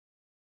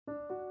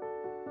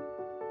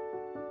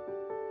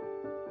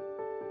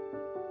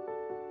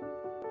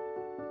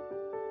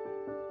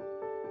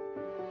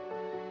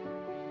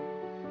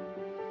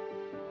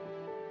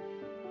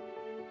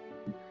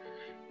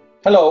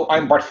Hello,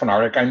 I'm Bart Van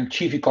Ark. I'm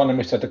Chief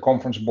Economist at the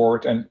Conference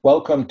Board, and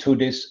welcome to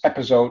this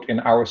episode in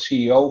our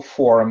CEO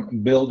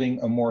Forum, Building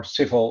a More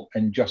Civil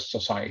and Just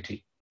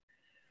Society.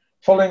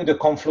 Following the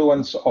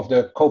confluence of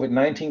the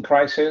COVID-19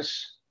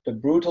 crisis, the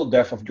brutal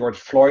death of George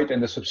Floyd,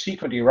 and the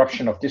subsequent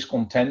eruption of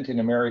discontent in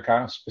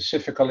America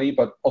specifically,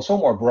 but also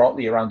more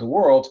broadly around the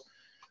world,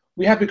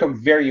 we have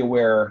become very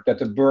aware that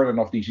the burden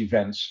of these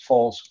events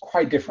falls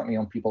quite differently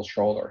on people's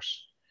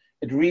shoulders.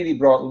 It really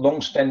brought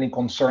long-standing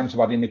concerns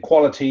about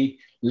inequality,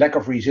 lack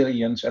of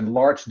resilience, and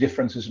large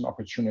differences in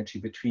opportunity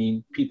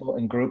between people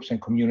and groups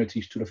and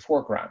communities to the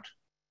foreground.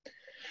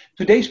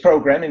 Today's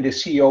program in the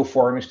CEO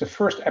Forum is the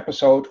first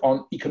episode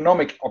on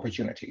economic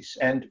opportunities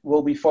and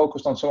will be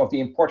focused on some of the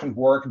important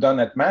work done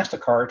at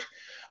Mastercard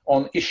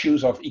on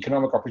issues of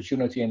economic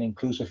opportunity and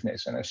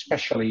inclusiveness, and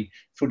especially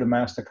through the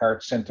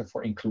Mastercard Center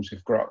for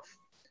Inclusive Growth.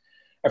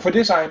 And for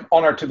this, I'm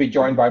honored to be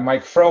joined by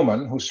Mike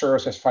Froman, who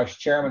serves as Vice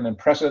Chairman and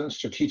President,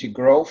 Strategic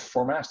Growth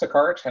for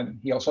Mastercard, and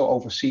he also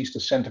oversees the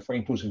Center for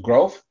Inclusive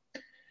Growth.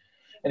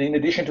 And in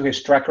addition to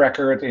his track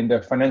record in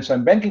the financial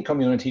and banking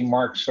community,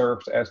 Mark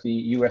served as the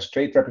US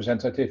Trade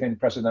Representative in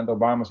President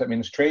Obama's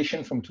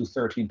administration from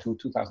 2013 to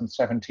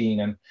 2017.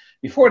 And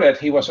before that,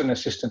 he was an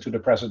assistant to the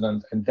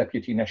President and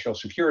Deputy National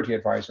Security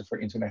Advisor for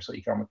International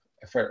Economic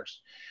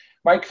Affairs.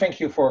 Mike, thank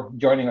you for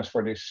joining us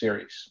for this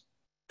series.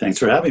 Thanks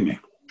for having me.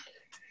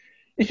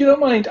 If you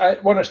don't mind, I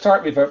want to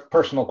start with a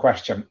personal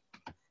question.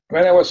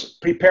 When I was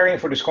preparing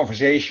for this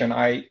conversation,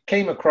 I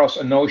came across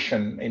a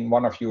notion in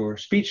one of your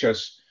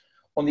speeches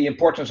on the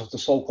importance of the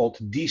so-called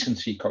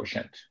decency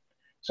quotient.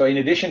 So in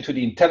addition to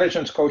the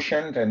intelligence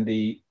quotient and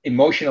the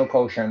emotional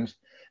quotient,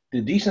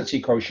 the decency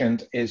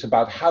quotient is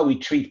about how we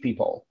treat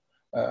people,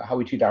 how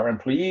we treat our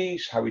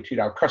employees, how we treat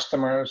our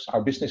customers,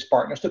 our business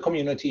partners, the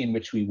community in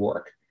which we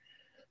work.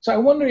 So I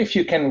wonder if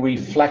you can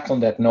reflect on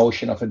that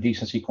notion of a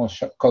decency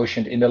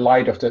quotient in the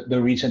light of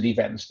the recent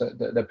events,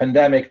 the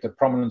pandemic, the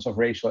prominence of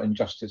racial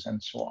injustice, and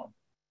so on.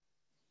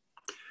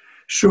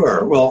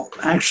 Sure. Well,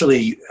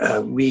 actually,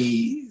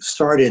 we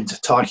started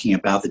talking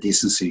about the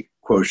decency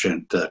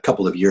quotient a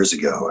couple of years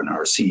ago, and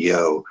our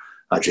CEO,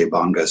 Ajay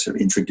Banga, sort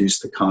of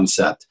introduced the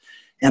concept.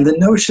 And the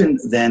notion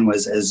then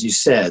was, as you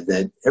said,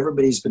 that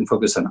everybody's been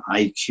focused on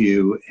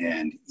IQ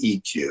and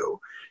EQ.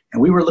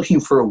 And we were looking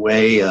for a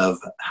way of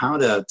how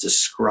to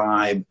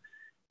describe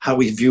how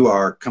we view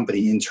our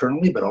company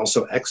internally, but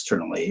also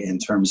externally in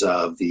terms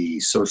of the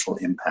social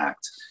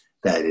impact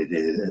that it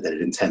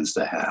intends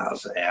to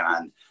have.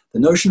 And the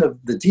notion of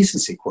the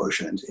decency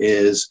quotient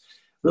is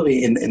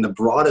really, in the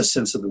broadest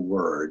sense of the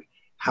word,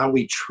 how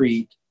we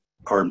treat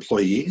our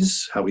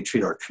employees, how we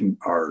treat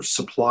our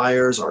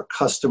suppliers, our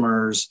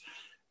customers,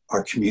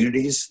 our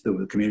communities,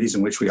 the communities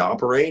in which we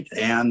operate,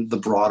 and the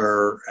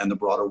broader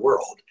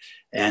world.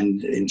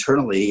 And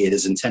internally, it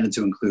is intended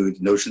to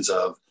include notions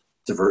of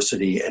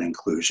diversity and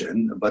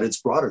inclusion, but it's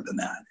broader than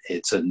that.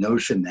 It's a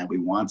notion that we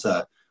want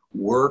to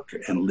work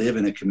and live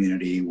in a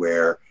community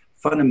where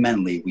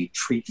fundamentally we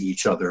treat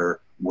each other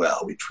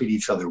well. We treat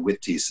each other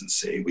with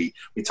decency.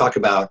 We talk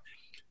about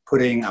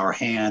putting our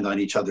hand on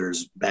each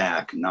other's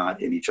back, not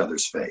in each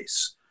other's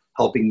face,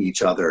 helping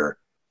each other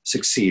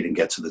succeed and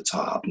get to the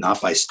top,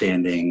 not by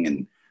standing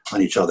and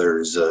on each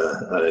other's,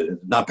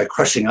 not by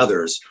crushing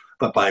others,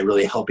 but by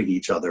really helping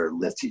each other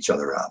lift each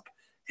other up.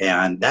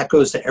 And that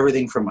goes to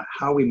everything from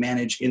how we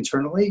manage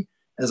internally,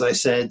 as I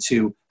said,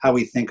 to how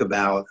we think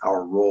about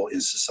our role in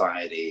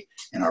society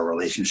and our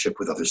relationship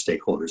with other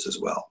stakeholders as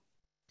well.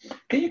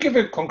 Can you give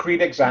a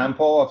concrete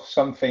example of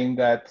something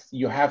that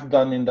you have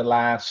done in the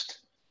last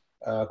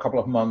couple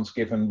of months,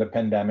 given the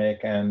pandemic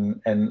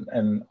and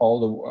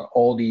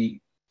all the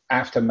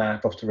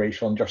aftermath of the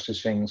racial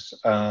injustice things,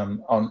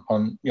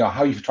 on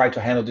how you've tried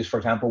to handle this, for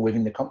example,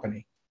 within the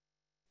company?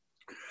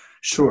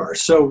 Sure.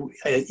 So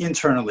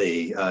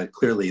internally,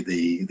 clearly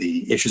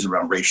the issues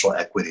around racial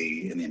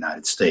equity in the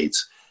United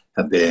States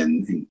have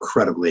been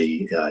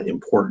incredibly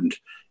important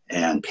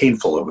and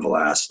painful over the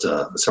last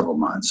several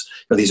months.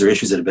 These are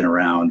issues that have been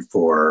around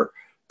for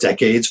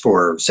decades,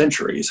 for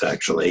centuries,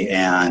 actually.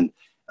 And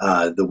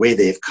the way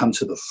they've come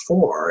to the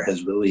fore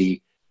has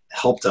really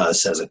helped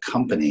us as a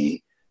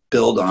company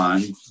build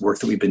on work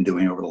that we've been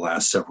doing over the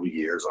last several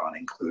years on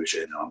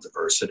inclusion, on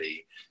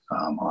diversity,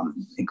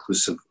 on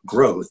inclusive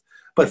growth,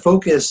 but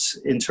focus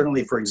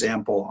internally, for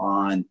example,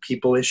 on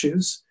people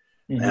issues,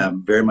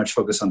 very much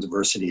focus on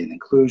diversity and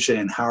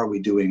inclusion. How are we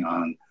doing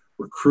on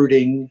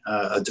recruiting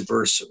a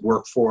diverse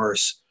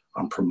workforce,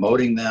 on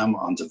promoting them,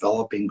 on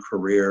developing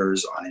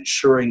careers, on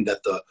ensuring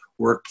that the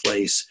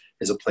workplace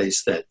is a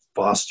place that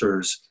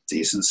fosters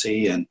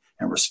decency and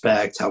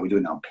respect, how are we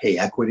doing on pay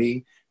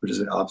equity, which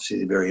is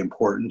obviously very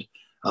important.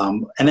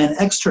 And then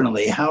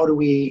externally, how do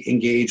we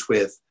engage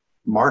with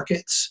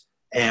markets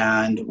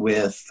and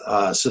with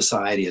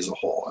society as a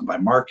whole? And by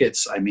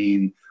markets, I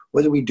mean,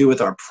 what do we do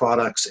with our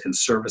products and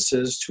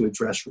services to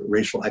address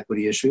racial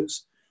equity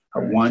issues?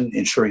 One,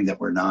 ensuring that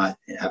we're not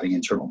having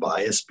internal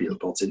bias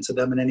built into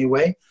them in any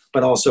way,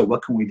 but also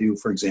what can we do,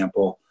 for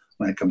example,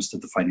 when it comes to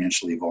the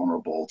financially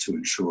vulnerable to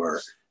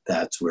ensure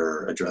that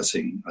we're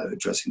addressing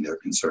their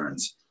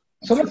concerns.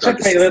 So with let's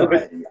regard to segue a little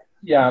bit. society.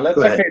 Yeah, let's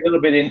Go segue ahead. a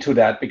little bit into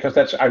that because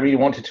that's I really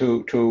wanted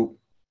to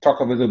talk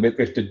a little bit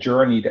with the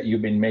journey that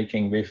you've been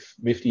making with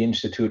the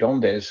institute on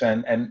this,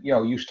 and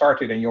you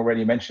started and you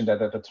already mentioned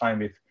that at the time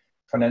with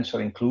financial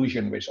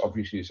inclusion, which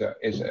obviously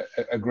is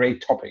a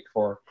great topic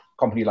for a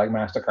company like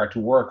Mastercard to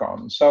work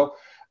on. So,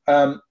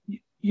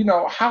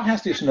 how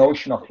has this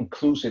notion of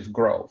inclusive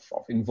growth,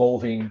 of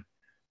involving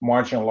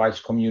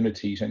marginalized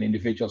communities and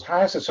individuals,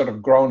 how has it sort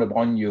of grown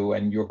upon you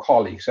and your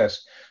colleagues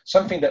as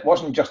something that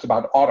wasn't just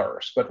about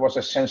others, but was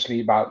essentially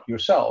about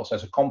yourselves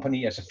as a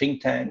company, as a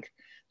think tank?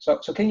 So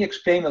can you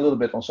explain a little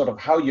bit on sort of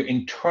how you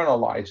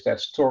internalize that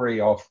story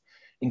of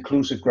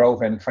inclusive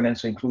growth and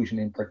financial inclusion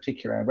in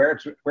particular, and where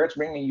it's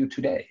bringing you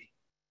today?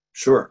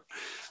 Sure.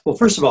 Well,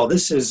 first of all,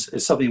 this is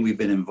something we've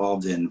been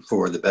involved in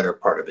for the better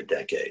part of a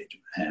decade.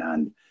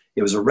 And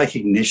it was a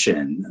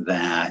recognition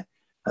that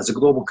as a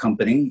global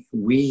company,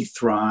 we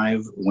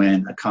thrive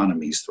when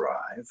economies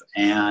thrive,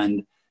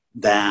 and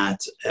that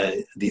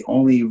the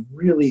only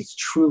really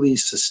truly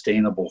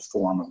sustainable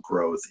form of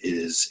growth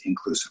is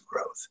inclusive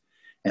growth.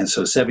 And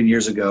so 7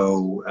 years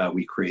ago,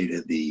 we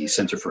created the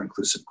Center for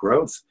Inclusive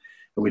Growth,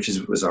 which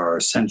was our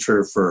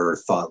center for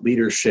thought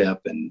leadership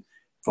and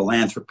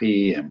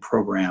philanthropy and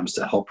programs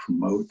to help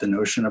promote the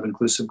notion of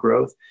inclusive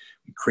growth.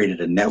 We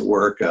created a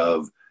network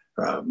of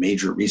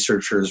major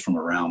researchers from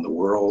around the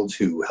world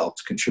who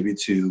helped contribute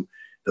to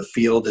the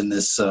field in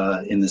this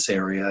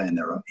area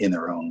in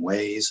their own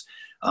ways.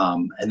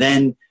 And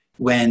then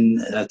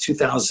when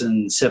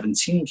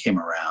 2017 came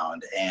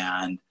around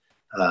and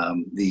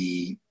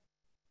the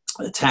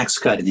tax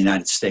cut in the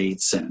United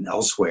States and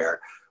elsewhere,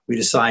 we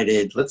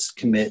decided let's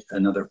commit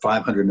another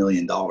 $500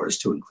 million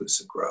to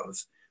inclusive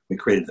growth. We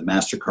created the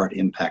Mastercard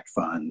Impact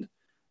Fund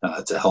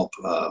to help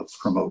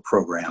promote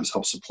programs,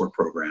 help support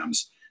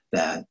programs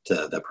that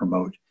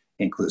promote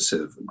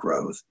inclusive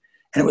growth.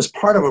 And it was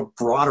part of a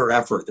broader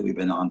effort that we've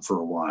been on for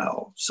a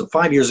while. So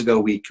 5 years ago,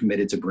 we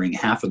committed to bring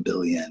 500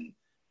 million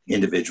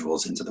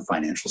individuals into the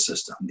financial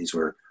system. These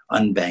were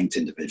unbanked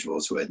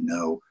individuals who had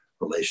no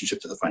relationship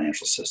to the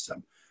financial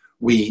system.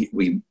 We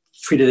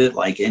treated it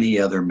like any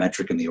other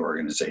metric in the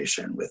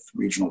organization with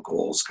regional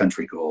goals,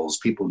 country goals.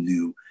 People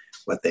knew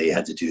what they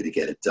had to do to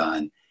get it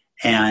done.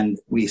 And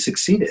we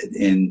succeeded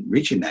in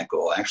reaching that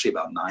goal actually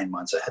about 9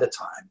 months ahead of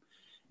time.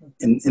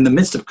 In the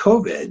midst of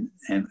COVID,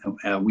 and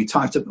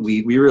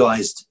we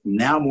realized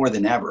now more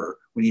than ever,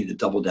 we needed to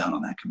double down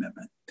on that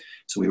commitment.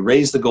 So we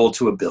raised the goal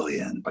to $1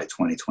 billion by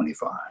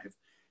 2025.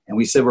 And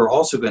we said we're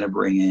also going to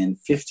bring in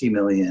 50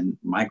 million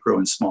micro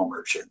and small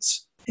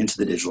merchants into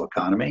the digital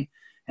economy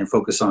and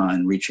focus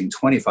on reaching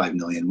 25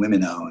 million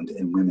women-owned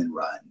and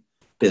women-run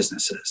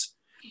businesses.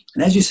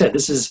 And as you said,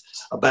 this is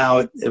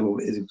about,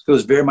 it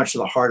goes very much to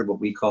the heart of what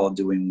we call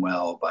doing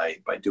well by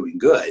doing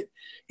good.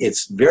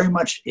 It's very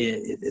much,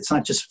 it's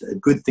not just a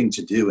good thing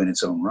to do in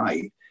its own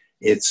right.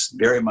 It's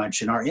very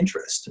much in our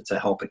interest to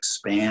help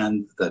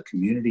expand the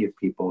community of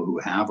people who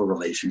have a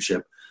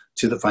relationship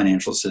to the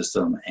financial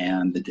system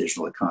and the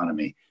digital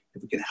economy.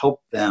 If we can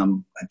help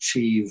them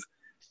achieve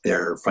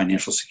their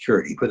financial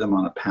security, put them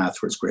on a path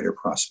towards greater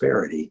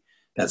prosperity,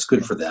 that's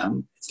good for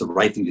them. It's the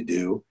right thing to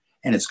do.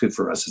 And it's good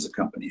for us as a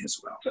company as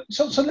well.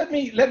 So let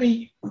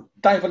me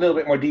dive a little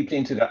bit more deeply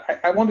into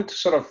that. I wanted to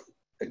sort of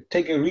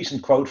take a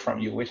recent quote from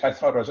you, which I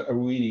thought was a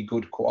really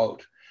good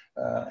quote.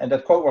 And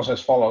that quote was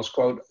as follows,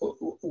 quote,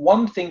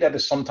 "One thing that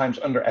is sometimes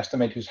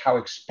underestimated is how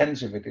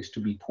expensive it is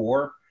to be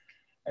poor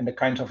and the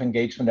kinds of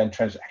engagement and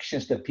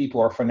transactions that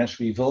people who are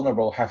financially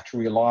vulnerable have to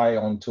rely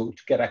on to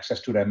get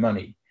access to their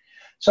money."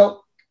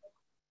 So,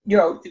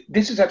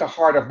 this is at the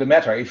heart of the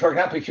matter. If, for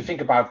example, if you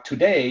think about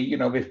today,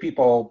 with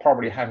people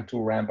probably having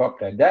to ramp up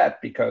their debt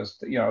because,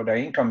 their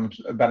income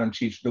balance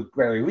sheets look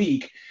very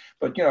weak.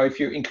 But, if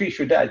you increase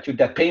your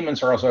debt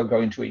payments are also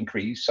going to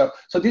increase. So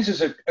this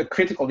is a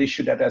critical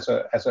issue that as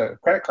a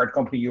credit card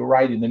company, you're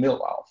right in the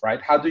middle of,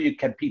 right? How do you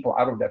get people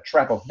out of that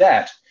trap of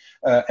debt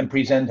and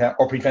prevent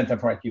them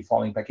from actually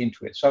falling back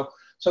into it? So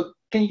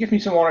can you give me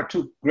some one or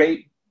two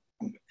great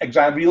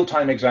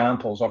real-time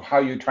examples of how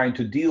you're trying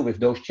to deal with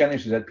those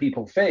challenges that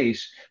people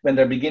face when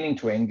they're beginning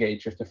to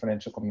engage with the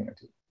financial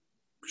community?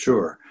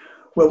 Sure.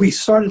 Well, we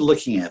started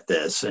looking at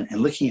this and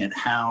looking at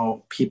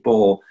how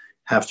people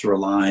have to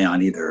rely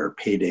on either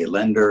payday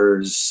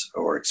lenders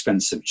or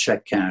expensive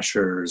check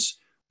cashers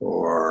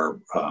or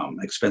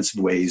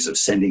expensive ways of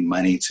sending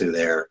money to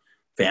their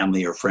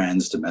family or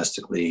friends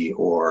domestically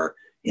or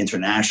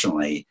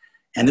internationally.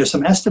 And there's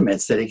some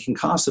estimates that it can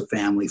cost a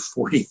family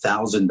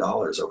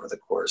 $40,000 over the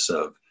course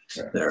of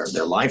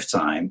their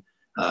lifetime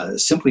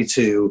simply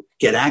to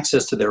get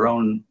access to their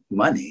own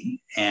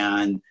money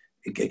and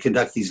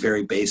conduct these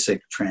very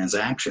basic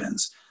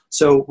transactions.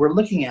 So we're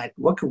looking at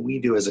what can we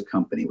do as a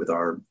company with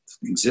our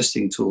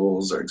existing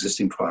tools, our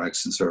existing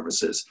products and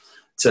services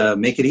to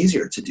make it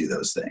easier to do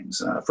those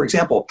things. For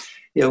example,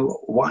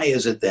 why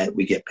is it that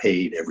we get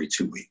paid every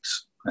 2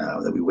 weeks,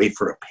 that we wait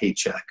for a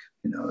paycheck?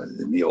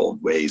 In the old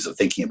ways of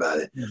thinking about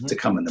it, to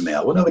come in the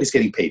mail. Well, nobody's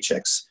getting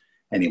paychecks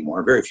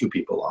anymore. Very few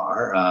people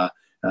are.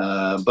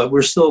 But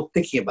we're still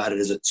thinking about it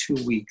as a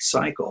 2-week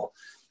cycle.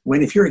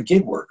 if you're a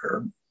gig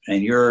worker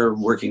and you're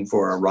working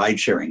for a ride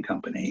sharing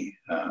company,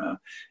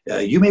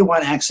 you may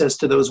want access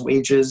to those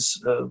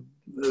wages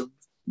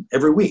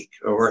every week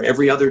or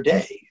every other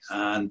day.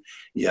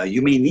 Yeah,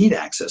 you may need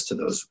access to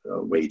those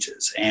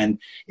wages. And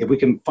if we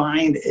can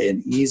find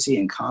an easy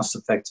and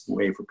cost-effective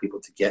way for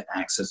people to get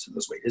access to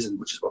those wages,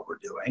 which is what we're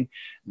doing,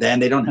 then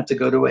they don't have to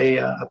go to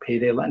a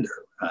payday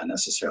lender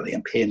necessarily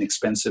and pay an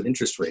expensive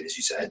interest rate, as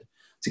you said,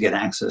 to get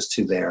access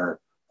to their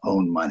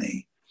own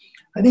money.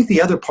 I think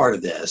the other part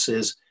of this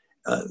is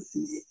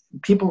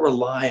people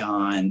rely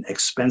on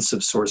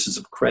expensive sources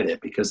of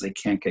credit because they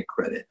can't get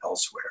credit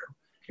elsewhere.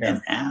 Yeah.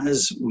 And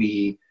as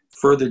we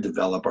further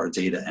develop our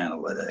data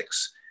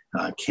analytics,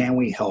 can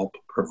we help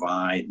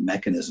provide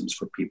mechanisms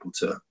for people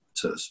to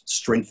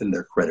strengthen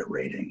their credit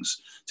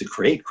ratings, to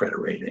create credit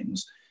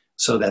ratings,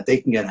 so that they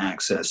can get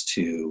access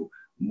to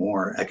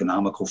more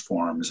economical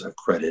forms of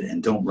credit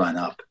and don't run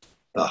up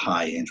the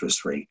high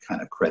interest rate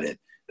kind of credit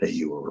that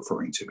you were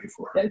referring to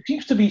before. It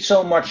seems to be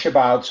so much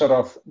about sort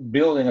of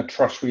building a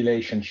trust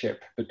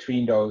relationship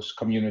between those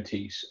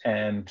communities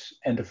and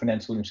the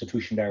financial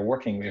institution they're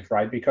working with,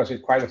 right? Because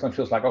it quite often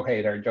feels like,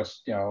 okay, they're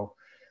just,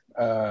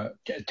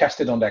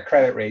 tested on their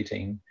credit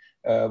rating.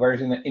 Whereas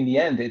in the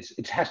end,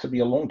 it has to be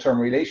a long-term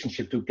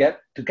relationship to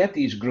get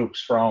these groups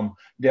from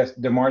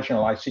the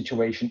marginalized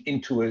situation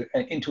into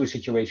a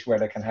situation where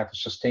they can have a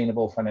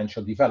sustainable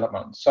financial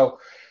development.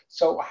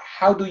 So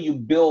how do you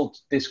build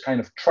this kind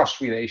of trust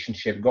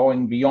relationship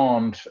going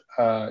beyond,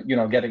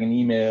 getting an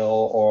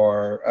email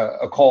or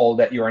a call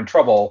that you're in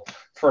trouble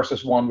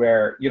versus one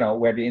where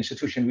the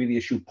institution really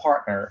is your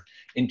partner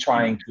in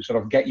trying to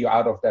sort of get you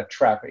out of that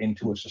trap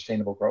into a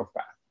sustainable growth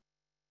path?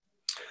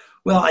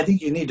 Well, I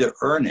think you need to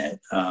earn it.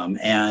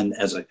 And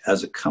as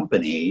a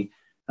company,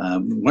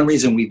 one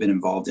reason we've been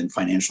involved in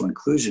financial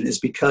inclusion is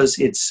because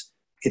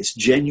it's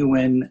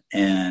genuine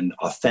and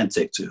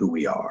authentic to who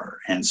we are.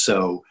 And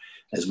so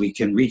as we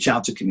can reach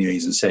out to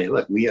communities and say,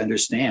 look, we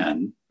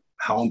understand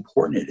how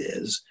important it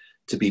is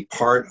to be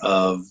part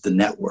of the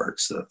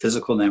networks, the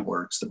physical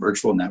networks, the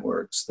virtual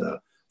networks, the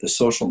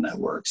social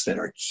networks that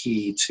are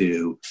key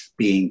to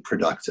being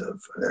productive,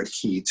 they're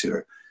key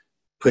to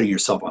putting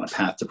yourself on a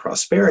path to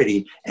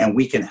prosperity, and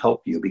we can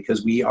help you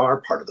because we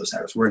are part of those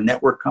networks. We're a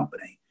network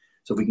company.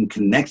 So if we can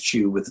connect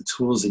you with the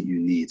tools that you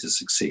need to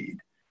succeed,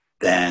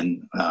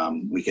 then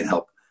we can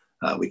help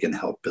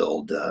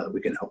build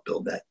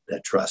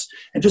that trust.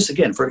 And just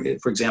again, for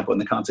example, in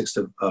the context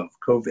of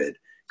COVID,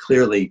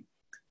 clearly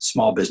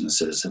small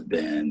businesses have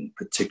been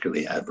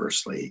particularly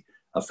adversely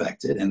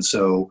affected. And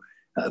so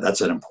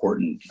that's an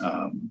important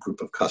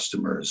group of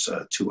customers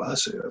to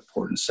us, an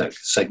important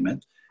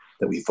segment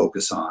that we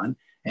focus on.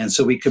 And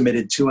so we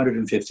committed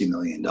 $250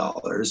 million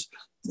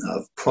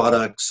of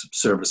products,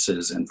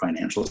 services, and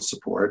financial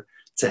support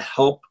to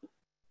help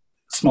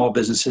small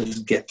businesses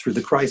get through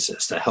the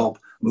crisis, to help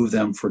move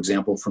them, for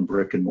example, from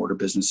brick and mortar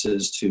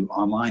businesses to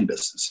online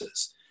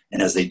businesses.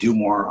 And as they do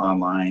more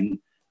online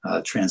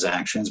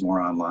transactions, more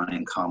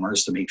online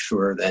commerce, to make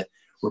sure that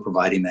we're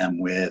providing them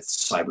with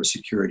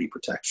cybersecurity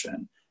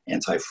protection,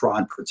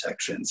 anti-fraud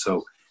protection.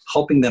 So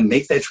helping them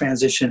make that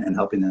transition and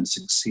helping them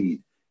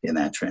succeed in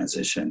that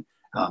transition.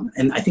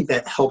 And I think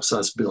that helps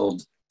us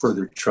build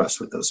further trust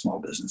with those small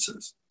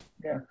businesses.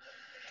 Yeah.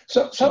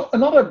 So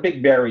another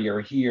big barrier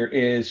here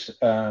is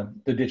the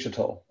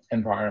digital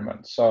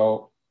environment.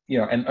 So,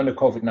 and under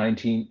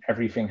COVID-19,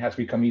 everything has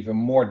become even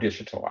more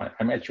digital.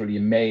 I'm actually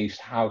amazed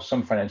how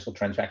some financial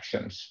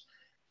transactions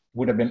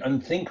would have been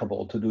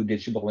unthinkable to do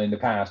digital in the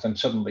past, and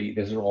suddenly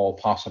this is all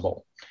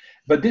possible.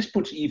 But this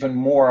puts even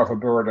more of a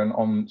burden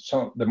on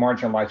some of the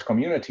marginalized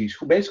communities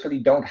who basically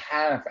don't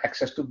have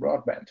access to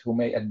broadband, who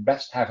may at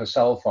best have a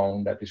cell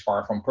phone that is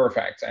far from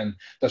perfect and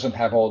doesn't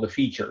have all the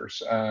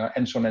features,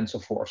 and so on and so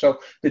forth. So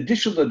the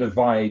digital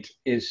divide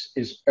is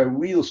a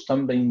real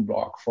stumbling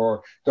block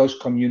for those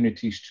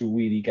communities to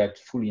really get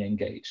fully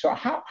engaged. So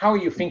how are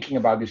you thinking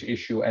about this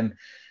issue, and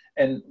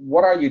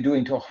what are you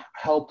doing to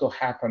help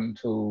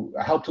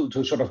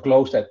to sort of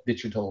close that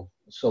digital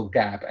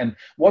gap, and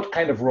what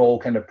kind of role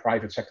can the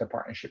private sector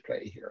partnership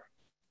play here?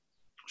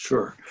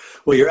 Sure.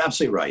 Well, you're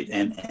absolutely right.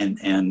 And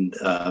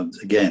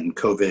again,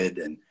 COVID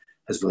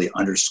has really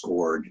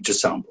underscored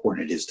just how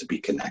important it is to be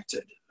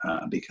connected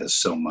because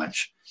so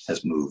much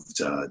has moved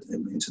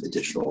into the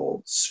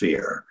digital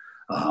sphere.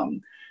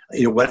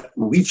 What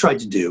we've tried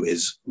to do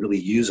is really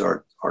use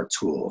our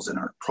tools and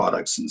our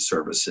products and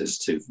services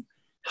to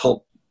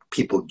help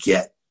people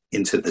get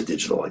into the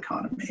digital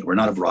economy. We're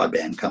not a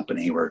broadband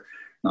company. We're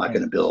not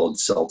going to build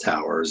cell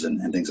towers and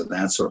things of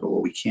that sort. But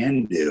what we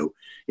can do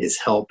is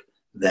help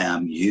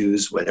them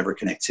use whatever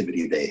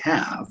connectivity they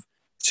have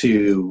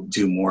to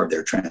do more of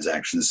their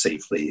transactions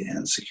safely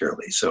and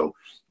securely. So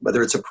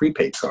whether it's a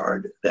prepaid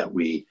card that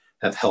we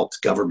have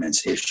helped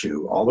governments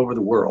issue all over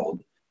the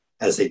world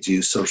as they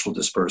do social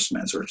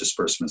disbursements or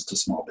disbursements to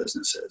small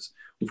businesses.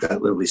 We've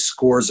got literally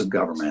scores of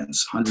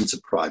governments, hundreds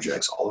of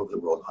projects all over the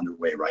world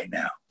underway right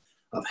now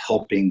of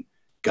helping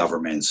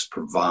governments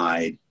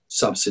provide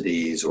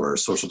subsidies or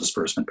social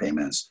disbursement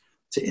payments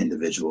to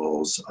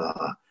individuals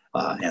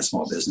and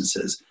small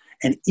businesses.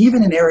 And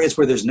even in areas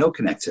where there's no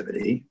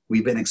connectivity,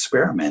 we've been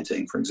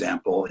experimenting, for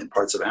example, in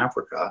parts of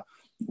Africa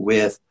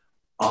with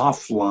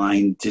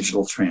offline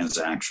digital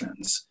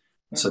transactions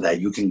so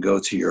that you can go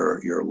to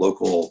your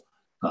local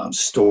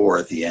store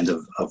at the end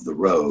of the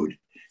road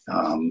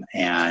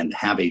and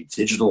have a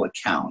digital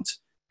account,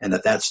 and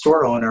that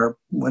store owner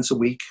once a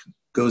week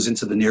goes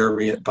into the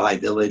nearby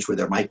village where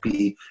there might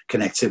be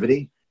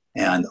connectivity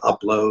and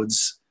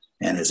uploads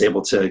and is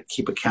able to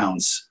keep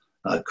accounts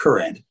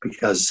current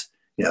because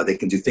they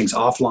can do things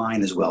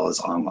offline as well as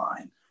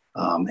online.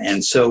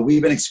 And so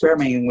we've been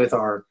experimenting with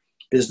our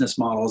business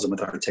models and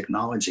with our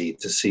technology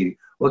to see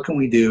what can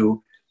we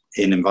do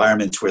in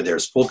environments where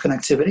there's full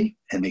connectivity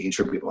and making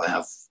sure people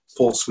have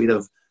full suite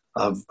of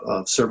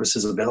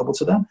services available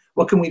to them.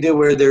 What can we do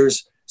where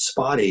there's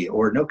spotty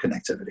or no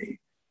connectivity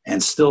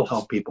and still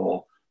help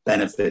people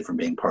benefit from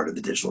being part of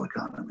the digital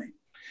economy?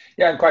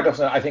 Yeah, and quite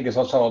often I think it's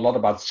also a lot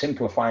about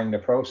simplifying the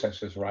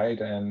processes, right?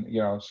 And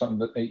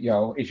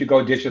if you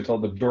go digital,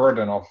 the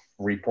burden of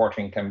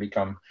reporting can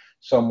become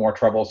so more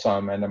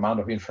troublesome, and the amount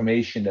of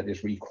information that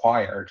is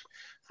required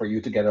for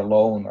you to get a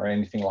loan or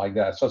anything like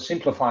that. So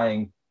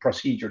simplifying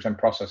procedures and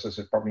processes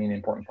is probably an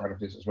important part of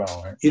this as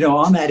well, right?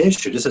 On that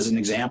issue, just as an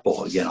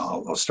example, again,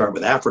 I'll start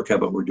with Africa,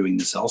 but we're doing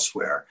this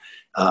elsewhere.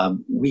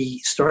 We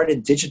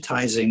started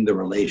digitizing the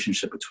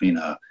relationship between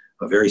a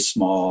very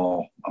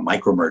small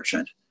micro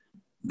merchant,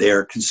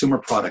 their consumer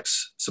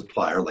products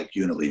supplier like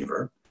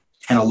Unilever,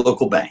 and a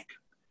local bank.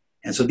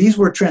 And so these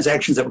were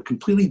transactions that were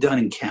completely done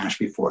in cash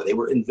before. They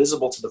were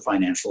invisible to the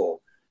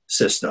financial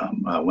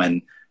system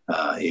when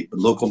a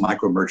local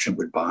micro merchant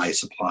would buy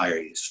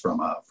supplies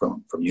from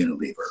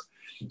Unilever.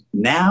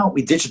 Now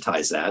we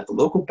digitize that. The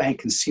local bank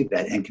can see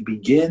that and can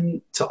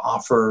begin to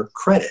offer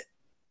credit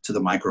to the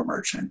micro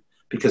merchant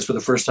because for the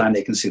first time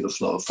they can see the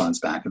flow of funds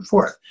back and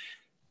forth.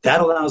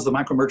 That allows the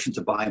micro merchant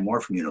to buy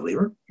more from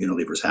Unilever.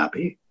 Unilever's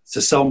happy.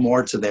 To sell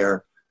more to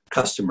their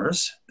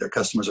customers. Their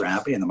customers are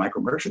happy and the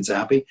micro merchant's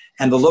happy.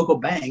 And the local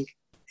bank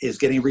is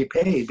getting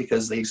repaid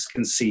because they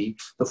can see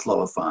the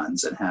flow of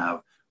funds and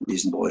have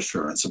reasonable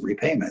assurance of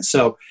repayment.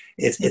 So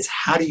it's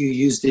how do you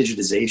use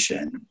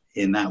digitization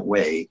in that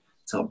way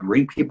to help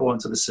bring people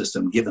into the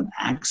system, give them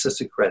access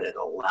to credit,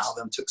 allow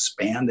them to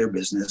expand their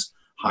business,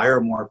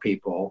 hire more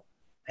people,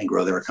 and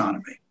grow their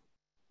economy.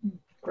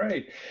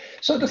 Great.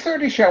 So the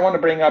third issue I want to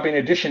bring up, in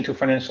addition to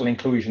financial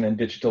inclusion and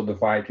digital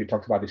divide, you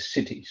talked about is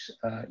cities.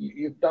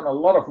 You've done a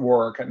lot of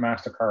work at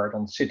Mastercard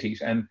on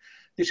cities, and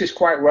this is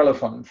quite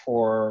relevant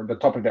for the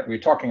topic that we're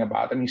talking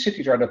about. I mean,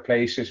 cities are the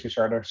places which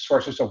are the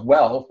sources of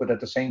wealth, but at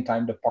the same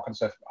time, the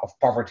pockets of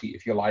poverty,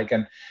 if you like.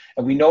 And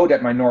we know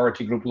that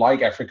minority groups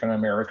like African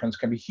Americans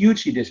can be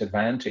hugely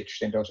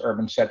disadvantaged in those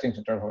urban settings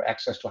in terms of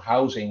access to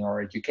housing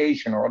or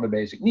education or other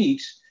basic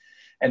needs.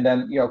 And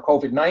then,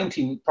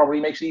 COVID-19 probably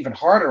makes it even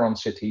harder on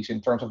cities in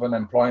terms of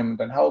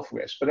unemployment and health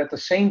risk. But at the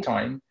same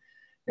time,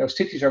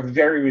 cities are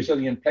very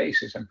resilient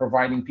places, and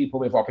providing people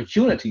with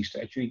opportunities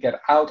to actually get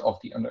out of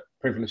the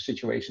underprivileged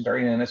situations they're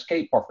in and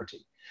escape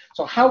poverty.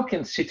 So how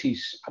can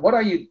cities, what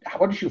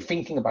is you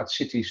thinking about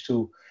cities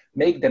to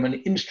make them an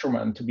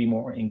instrument to be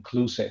more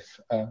inclusive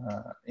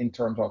in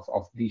terms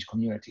of these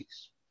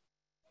communities?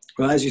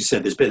 Well, as you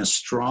said, there's been a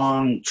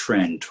strong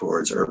trend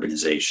towards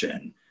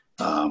urbanization.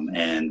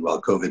 And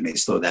while COVID may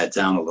slow that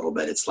down a little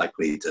bit, it's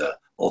likely to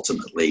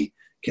ultimately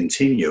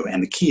continue.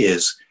 And the key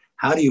is,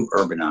 how do you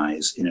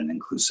urbanize in an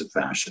inclusive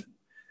fashion?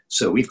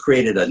 So we've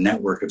created a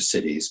network of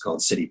cities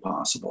called City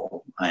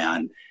Possible,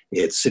 and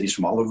it's cities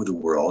from all over the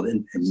world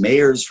and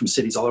mayors from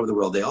cities all over the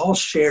world. They all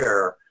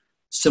share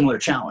similar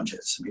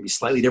challenges, maybe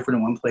slightly different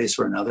in one place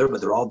or another, but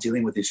they're all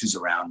dealing with issues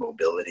around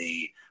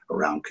mobility,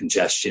 around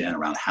congestion,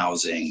 around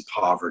housing,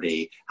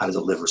 poverty, how to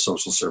deliver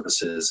social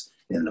services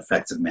in an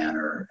effective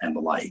manner, and the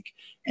like.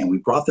 And we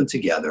brought them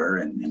together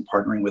and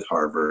partnering with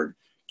Harvard,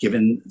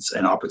 given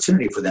an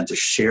opportunity for them to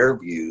share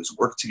views,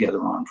 work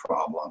together on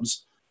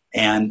problems,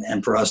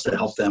 and for us to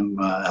help them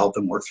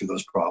work through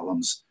those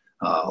problems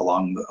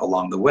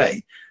along the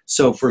way.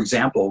 So, for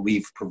example,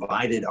 we've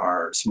provided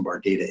some of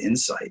our data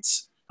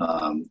insights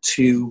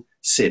to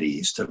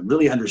cities to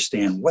really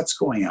understand what's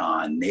going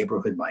on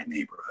neighborhood by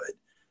neighborhood.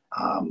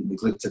 We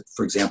looked at,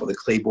 for example, the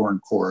Claiborne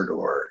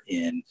Corridor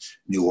in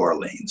New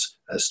Orleans,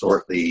 a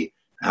historically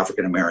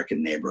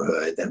African-American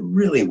neighborhood that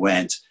really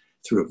went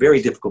through a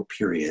very difficult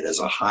period as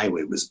a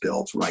highway was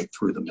built right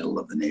through the middle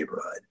of the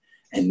neighborhood.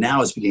 And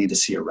now it's beginning to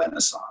see a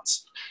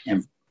renaissance.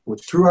 And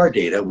through our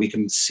data, we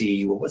can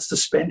see, well, what's the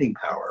spending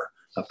power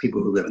of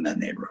people who live in that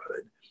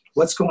neighborhood?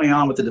 What's going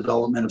on with the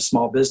development of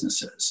small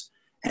businesses?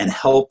 And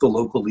help the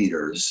local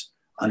leaders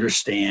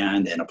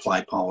understand and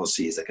apply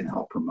policies that can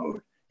help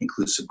promote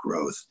inclusive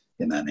growth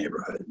in that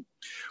neighborhood.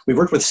 We've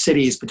worked with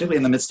cities, particularly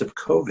in the midst of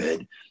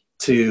COVID,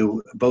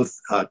 to both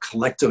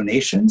collect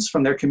donations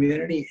from their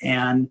community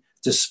and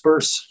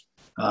disperse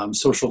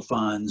social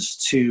funds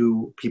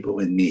to people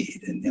in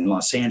need. In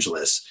Los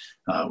Angeles,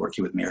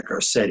 working with Mayor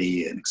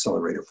Garcetti and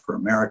Accelerator for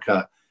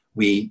America,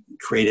 we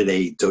created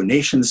a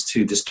donations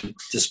to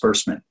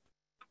disbursement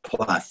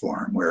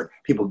platform where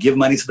people give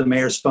money to the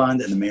mayor's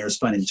fund, and the mayor's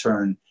fund in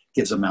turn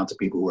gives them out to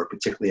people who are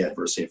particularly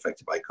adversely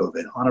affected by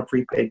COVID on a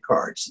prepaid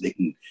card, so they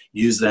can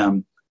use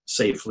them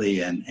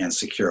safely and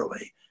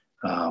securely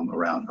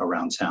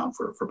around town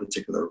for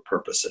particular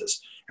purposes.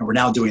 And we're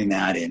now doing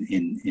that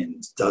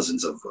in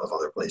dozens of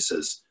other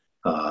places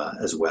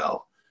as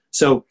well.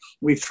 So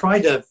we've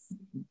tried to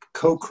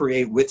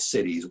co-create with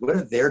cities what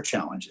are their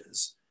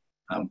challenges,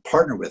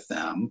 partner with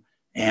them,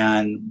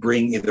 and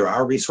bring either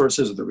our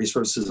resources or the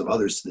resources of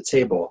others to the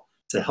table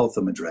to help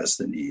them address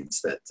the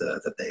needs that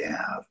they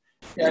have.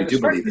 Yeah, we do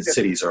believe that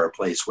cities are a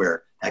place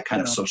where that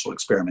kind of social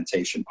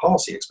experimentation,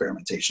 policy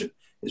experimentation,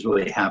 is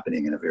really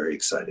happening in a very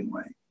exciting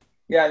way.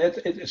 Yeah,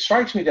 it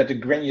strikes me that the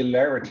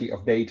granularity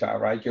of data,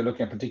 right? You're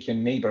looking at particular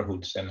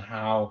neighborhoods and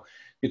how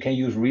you can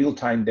use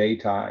real-time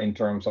data in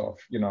terms of,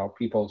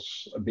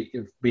 people's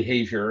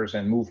behaviors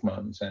and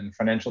movements and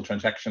financial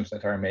transactions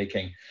that they're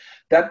making.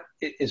 That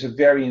is a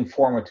very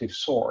informative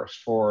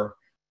source for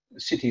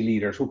city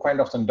leaders who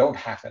quite often don't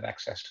have that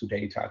access to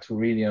data to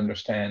really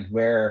understand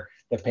where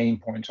the pain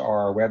points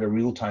are, where the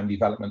real-time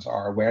developments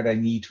are, where they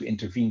need to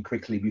intervene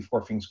quickly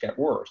before things get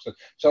worse.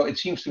 So it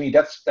seems to me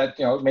that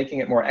making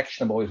it more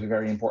actionable is a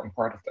very important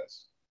part of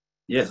this.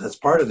 Yes, that's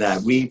part of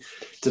that. We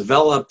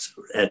developed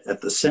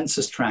at the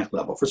census tract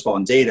level. First of all,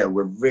 in data,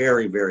 we're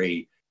very,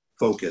 very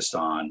focused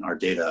on our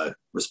data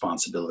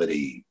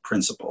responsibility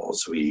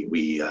principles.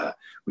 We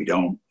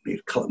don't,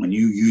 when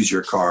you use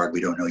your card, we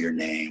don't know your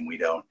name. We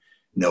don't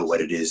know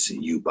what it is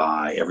you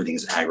buy. Everything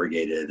is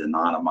aggregated,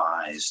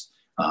 anonymized.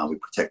 We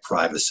protect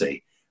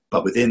privacy.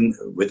 But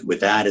with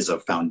that as a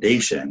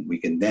foundation, we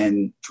can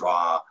then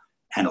draw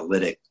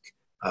analytic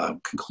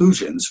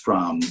conclusions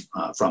from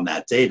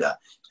that data.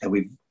 And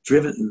we've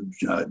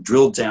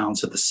drilled down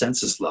to the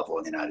census level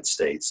in the United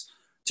States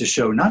to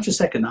show not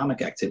just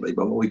economic activity,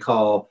 but what we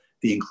call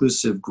the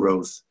inclusive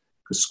growth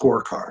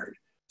scorecard.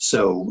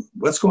 So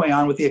what's going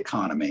on with the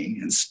economy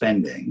and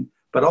spending,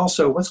 but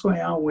also what's going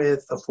on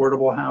with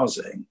affordable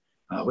housing,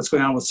 what's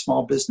going on with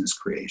small business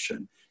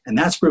creation. And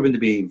that's proven to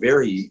be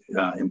very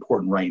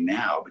important right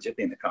now,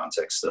 particularly in the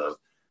context of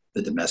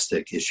the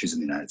domestic issues in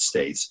the United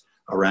States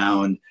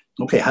around,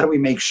 okay, how do we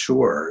make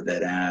sure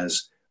that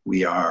as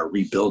we are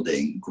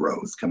rebuilding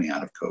growth coming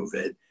out of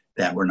COVID,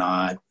 that we're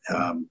not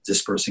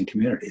dispersing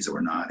communities, that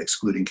we're not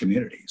excluding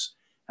communities?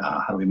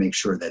 How do we make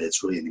sure that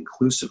it's really an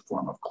inclusive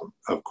form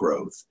of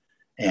growth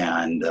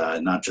and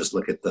not just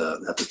look at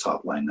the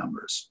top line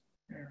numbers?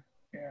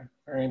 Yeah,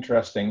 very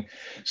interesting.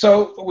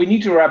 So we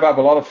need to wrap up,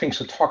 a lot of things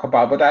to talk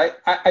about, but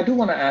I do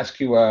want to ask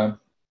you a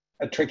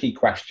tricky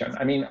question.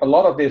 I mean, a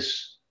lot of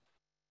this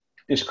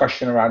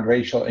discussion around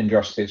racial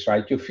injustice,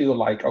 right? You feel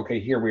like, okay,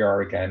 here we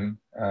are again.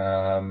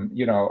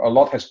 A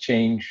lot has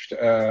changed,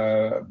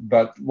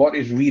 but what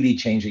is really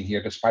changing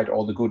here despite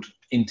all the good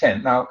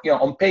intent? Now,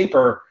 on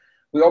paper,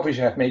 we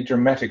obviously have made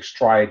dramatic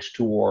strides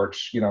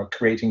towards,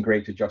 creating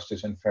greater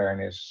justice and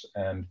fairness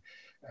and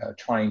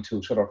trying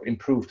to sort of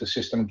improve the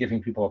system,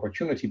 giving people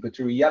opportunity, but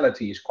the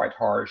reality is quite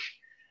harsh,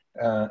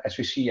 as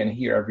we see and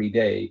hear every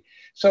day.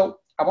 So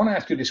I want to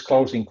ask you this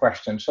closing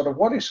question. Sort of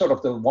what is sort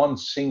of the one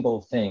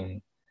single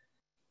thing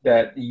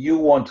that you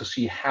want to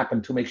see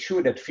happen to make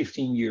sure that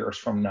 15 years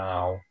from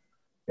now,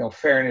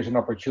 fairness and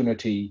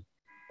opportunity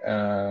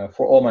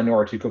for all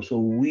minority groups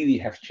will really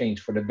have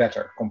changed for the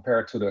better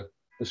compared to the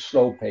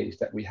slow pace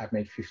that we have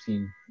made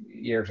 15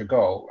 years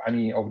ago. I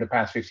mean, over the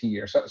past 15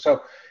 years.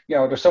 So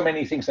there's so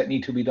many things that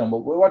need to be done, but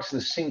what's the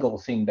single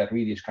thing that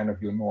really is kind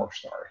of your North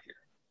Star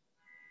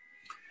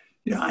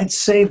here? I'd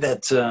say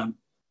that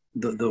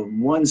the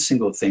one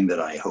single thing that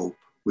I hope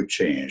would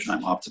change, and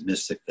I'm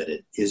optimistic that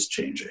it is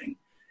changing,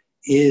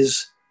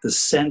 is the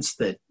sense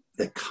that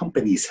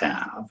companies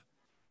have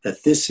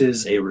that this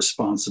is a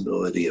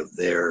responsibility of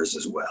theirs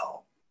as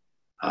well.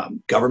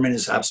 Government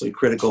is absolutely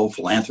critical,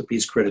 philanthropy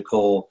is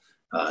critical,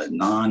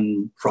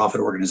 non-profit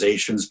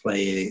organizations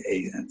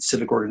and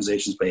civic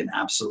organizations play an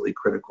absolutely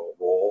critical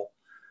role,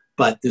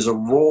 but there's a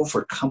role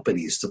for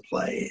companies to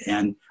play.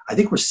 And I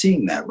think we're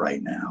seeing that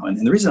right now.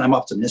 And the reason I'm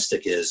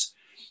optimistic is,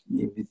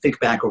 you think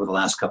back over the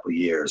last couple of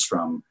years,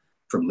 from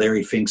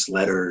Larry Fink's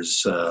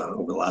letters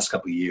over the last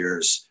couple of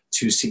years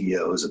to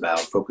CEOs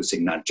about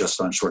focusing not just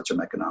on short-term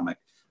economic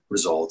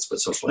results, but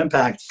social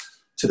impact,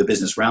 to the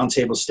Business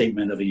Roundtable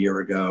statement of a year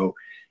ago.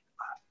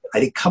 I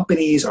think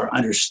companies are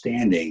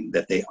understanding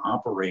that they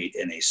operate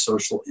in a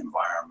social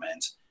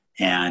environment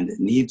and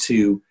need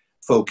to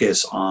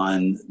focus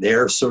on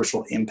their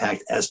social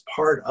impact as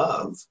part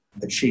of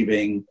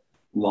achieving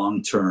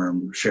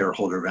long-term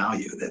shareholder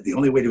value. That the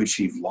only way to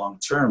achieve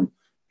long-term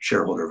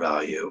shareholder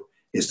value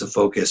is to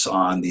focus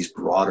on these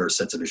broader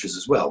sets of issues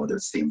as well, whether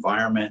it's the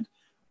environment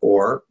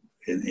or,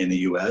 in the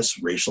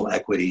US, racial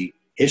equity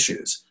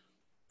issues.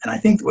 And I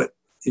think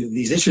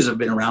these issues have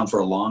been around for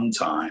a long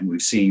time.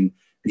 We've seen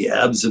the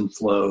ebbs and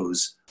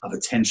flows of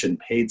attention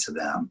paid to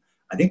them.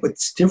 I think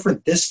what's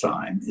different this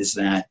time is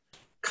that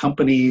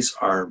companies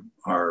are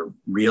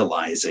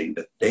realizing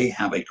that they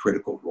have a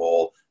critical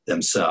role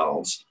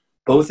themselves,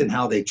 both in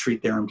how they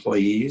treat their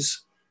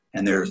employees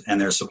and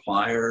their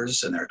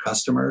suppliers and their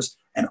customers,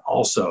 and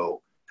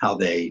also how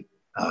they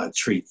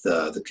treat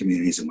the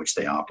communities in which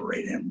they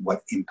operate and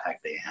what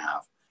impact they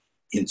have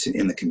in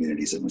the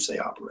communities in which they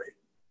operate.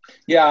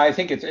 Yeah, I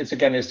think it's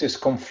again, it's this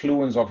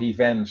confluence of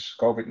events,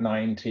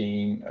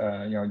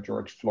 COVID-19,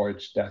 George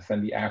Floyd's death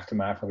and the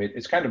aftermath of it.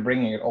 It's kind of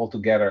bringing it all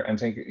together and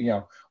think,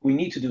 we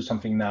need to do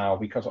something now,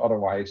 because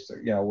otherwise,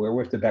 we're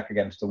with the back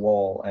against the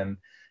wall, and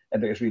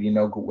there's really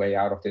no good way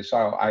out of this.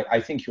 So I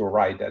think you're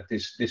right that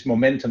this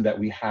momentum that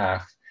we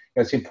have,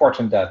 it's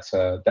important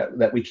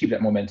that we keep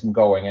that momentum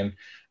going. And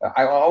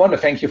I want to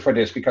thank you for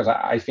this, because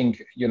I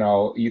think,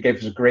 you gave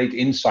us a great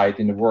insight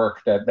in the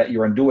work that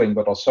you're doing,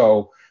 but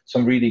also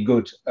some really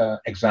good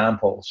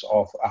examples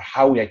of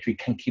how we actually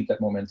can keep that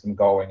momentum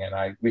going. And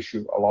I wish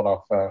you a lot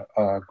of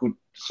good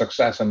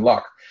success and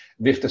luck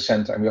with the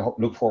center. And we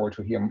look forward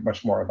to hear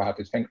much more about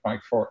it. Thank you,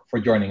 Mike, for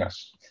joining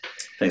us.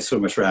 Thanks so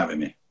much for having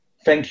me.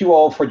 Thank you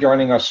all for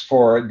joining us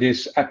for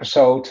this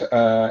episode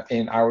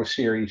in our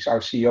series, our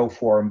CEO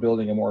Forum,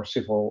 Building a More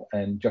Civil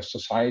and Just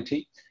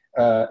Society.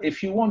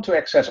 If you want to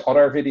access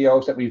other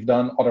videos that we've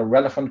done, other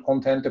relevant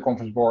content the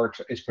Conference Board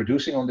is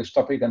producing on this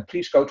topic, then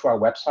please go to our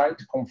website,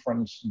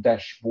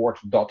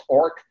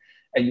 conference-board.org,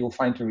 and you'll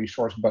find the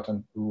resource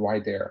button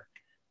right there.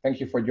 Thank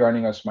you for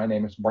joining us. My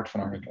name is Bart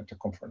Van Ark at the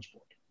Conference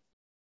Board.